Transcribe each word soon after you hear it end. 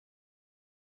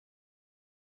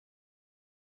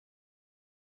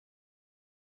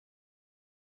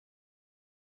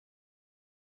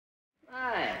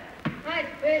Hi. Hi,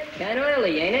 Spit. Kind of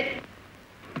early, ain't it?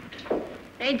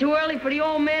 Ain't too early for the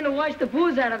old man to wash the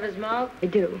booze out of his mouth. I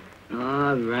do.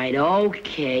 All right,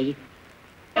 okay.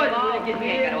 Hello.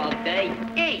 Get all day.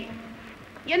 Hey,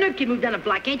 you're the new kid moved down the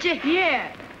block, ain't you?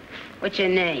 Yeah. What's your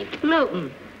name?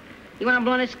 Milton. You want to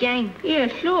blow this gang? Yeah,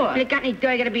 sure. If you got any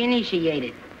dough, you got to be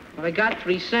initiated. Well, I got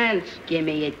 3 cents. Give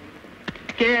me it.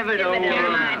 Give it over.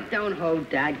 Come on, don't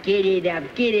hold out. Get it up,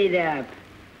 get it up.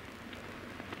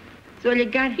 That's all you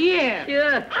got? Yeah.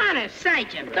 Sure. Honest,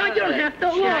 Sergeant. You Don't have to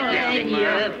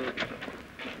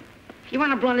If you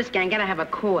want to blow this gang, gotta have a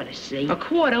quarter, see? A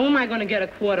quarter? Who am I going to get a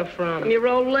quarter from? From your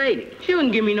old lady. She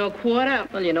wouldn't give me no quarter.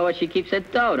 Well, you know what? She keeps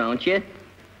that dough, don't you?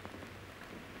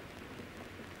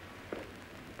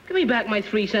 Give me back my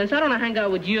 3 cents. I don't want to hang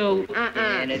out with you.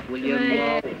 Stand it, will you,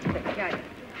 Yeah. Mo?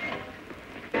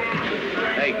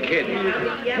 Hey,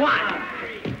 kid, What?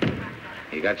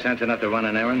 you got sense enough to run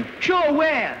an errand? Sure,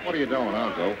 where? What are you doing?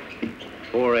 I'll go.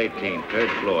 418,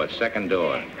 3rd floor, 2nd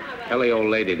door. Tell the old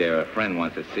lady there a friend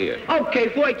wants to see her. Okay,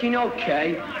 418,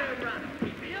 okay. You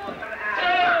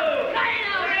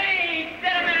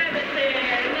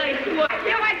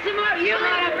want some more? You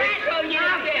want a retro, you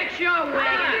fix your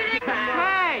way.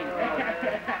 Hey!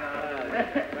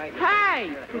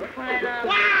 Hey!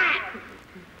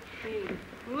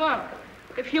 What? Look,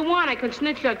 if you want, I can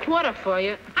snitch that quarter for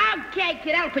you. Okay,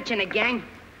 kid, I'll put you in a gang.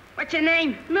 What's your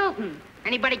name? Milton.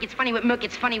 Anybody gets funny with milk,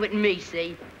 gets funny with me,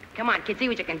 see? Come on, kid, see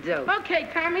what you can do. Okay,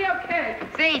 Tommy, okay.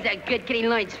 See, he's a good kid, he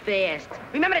learns fast.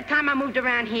 Remember the time I moved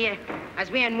around here? I was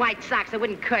wearing white socks, I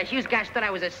wouldn't cuss. You guys thought I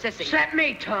was a sissy. Except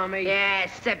me, Tommy. Yeah,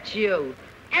 except you.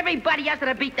 Everybody else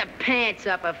would beat the pants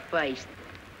off her first.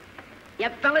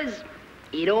 Yep, fellas,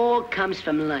 it all comes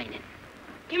from learning.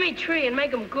 Give me 3 and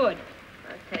make them good.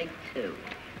 I'll take 2.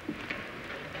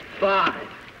 5.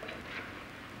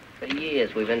 For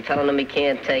years, we've been telling him he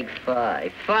can't take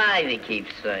 5. 5, he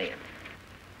keeps saying.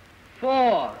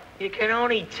 4. You can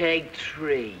only take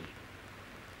 3.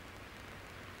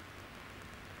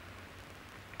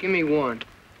 Give me 1.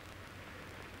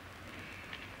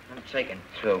 I'm taking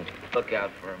 2. Look out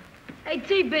for him. Hey,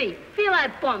 TB, feel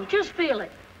that bump. Just feel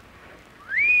it.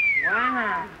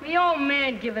 Wow. The old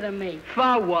man give it to me.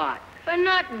 For what? For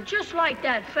nothing. Just like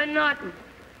that. For nothing.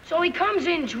 So he comes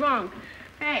in drunk.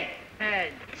 Hey,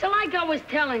 So like I was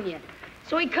telling you.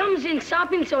 So he comes in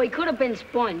sopping so he could have been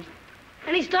sponged.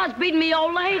 And he starts beating me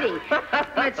old lady.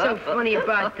 what's so funny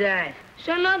about that?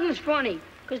 So nothing's funny.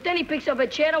 Because then he picks up a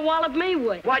chair to wallop me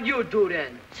with. What you do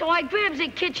then? So I grabs a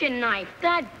kitchen knife,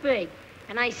 that big.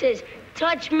 And I says,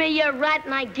 touch me, you rat,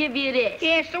 and I give you this.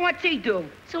 Yeah, so what's he do?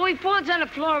 So he falls on the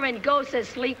floor and goes to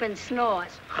sleep and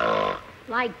snores.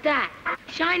 Like that.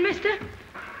 Shine, mister?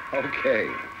 Okay.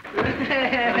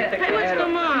 Hey, what's the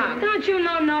mark? Don't you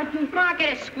know nothing? Mark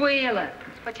it a squealer.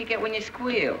 That's what you get when you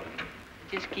squeal.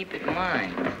 Just keep it in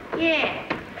mind. Yeah.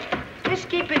 Just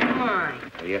keep it in mind.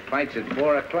 Well, your fight's at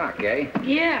 4 o'clock, eh?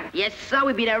 Yeah. Yes, sir,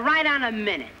 we'll be there right on a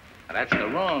minute. Now, that's the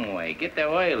wrong way. Get there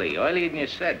early. Earlier than you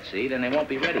said, see? Then they won't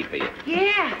be ready for you.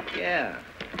 Yeah. Yeah.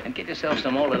 And get yourself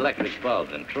some old electric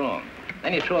bulbs and throw 'em.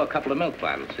 Then you throw a couple of milk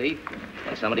bottles, see?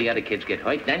 When some of the other kids get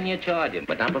hurt, then you charge 'em,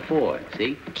 but not before,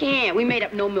 see? Can't. We made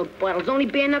up no milk bottles, only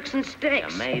bare knucks and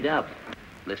sticks. You're made up.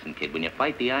 Listen, kid, when you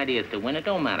fight, the idea is to win. It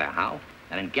don't matter how.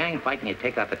 And in gang fighting, you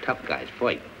take out the tough guys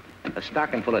first. A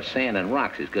stocking full of sand and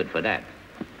rocks is good for that.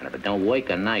 And if it don't work,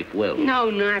 a knife will. No,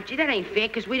 Archie, that ain't fair,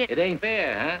 because we didn't... It ain't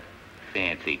fair, huh?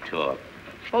 Fancy talk.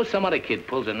 Suppose some other kid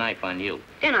pulls a knife on you.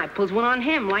 Then I pulls one on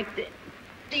him like this.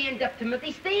 Stand up,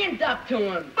 Timothy. Stand up to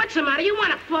him. What's the matter? You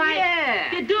want to fight?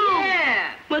 Yeah. You do?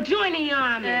 Yeah. Well, join the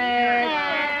army.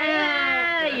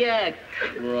 Yeah,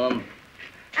 crumb.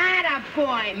 Atta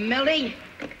boy, Millie.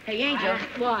 Hey, Angel,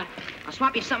 What? I'll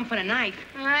swap you something for the knife.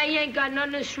 I ain't got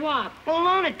nothing to swap. Well,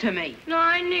 loan it to me. No,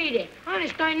 I need it.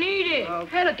 Honest, I need it.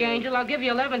 Hey, look, Angel, I'll give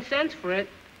you 11 cents for it.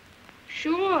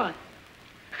 Sure.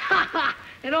 Ha ha!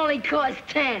 It only costs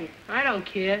 10. I don't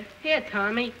care. Here,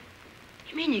 Tommy.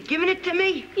 You mean you're giving it to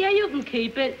me? Yeah, you can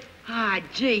keep it. Ah,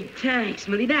 gee, thanks,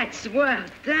 Millie. That's swell.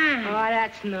 Thanks. Oh,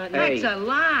 that's nothing. That's a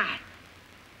lot.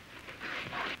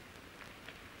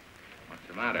 What's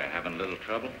the matter? Having a little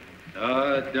trouble?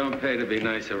 Oh, it don't pay to be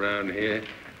nice around here.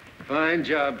 Fine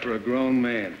job for a grown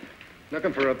man.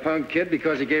 Looking for a punk kid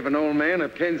because he gave an old man a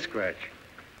pin scratch.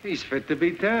 He's fit to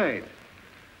be tied.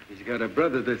 He's got a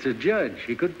brother that's a judge.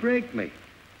 He could break me.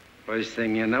 First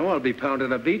thing you know, I'll be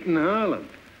pounding a beat in Harlem.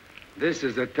 This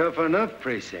is a tough enough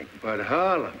precinct, but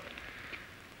Harlem.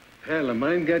 Hell, a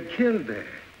man got killed there.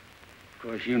 Of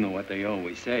course, you know what they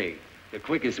always say. The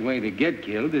quickest way to get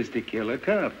killed is to kill a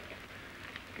cop.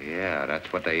 Yeah,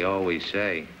 that's what they always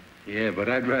say. Yeah, but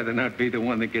I'd rather not be the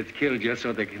one that gets killed just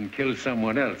so they can kill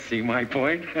someone else. See my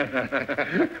point? Well,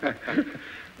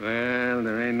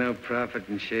 there ain't no profit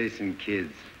in chasing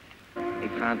kids. He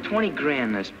found 20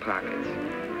 grand in his pockets.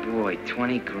 Boy,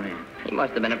 20 grand. He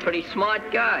must have been a pretty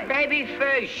smart guy. Baby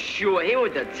face, sure, he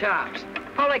was the tops.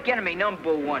 Public enemy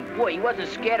 #1. Boy, he wasn't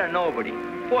scared of nobody.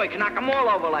 Boy, he could knock them all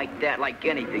over like that, like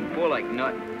anything. Boy, like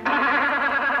nothing.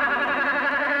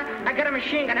 I got a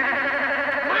machine gun.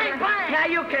 Bang, bang. Now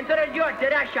you can do it, you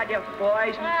did I shot you,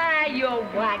 boys. Ah, you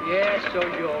what? Yeah, so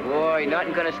you. Boy,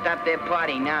 nothing gonna stop their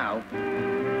party now.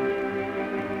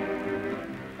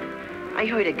 I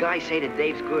heard a guy say to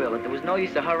Dave's girl that there was no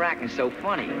use of her acting so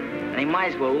funny, and they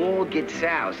might as well all get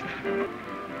soused.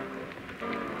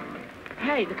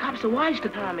 Hey, the cops are wise to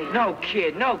Tommy. No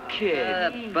kid, no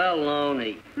kid.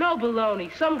 Baloney. No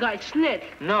baloney. Some guy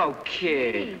snitched. No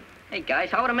kid. Hey, guys,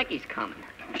 how are the Mickeys coming?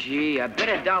 Gee, I bet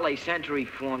 $1 they sent to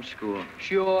reform school.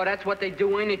 Sure, that's what they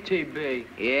do in it, TB.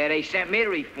 Yeah, they sent me to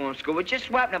reform school, but just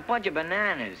swapping a bunch of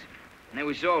bananas. And they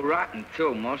was all rotten,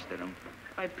 too, most of them.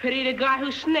 I pity the guy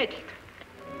who snitched.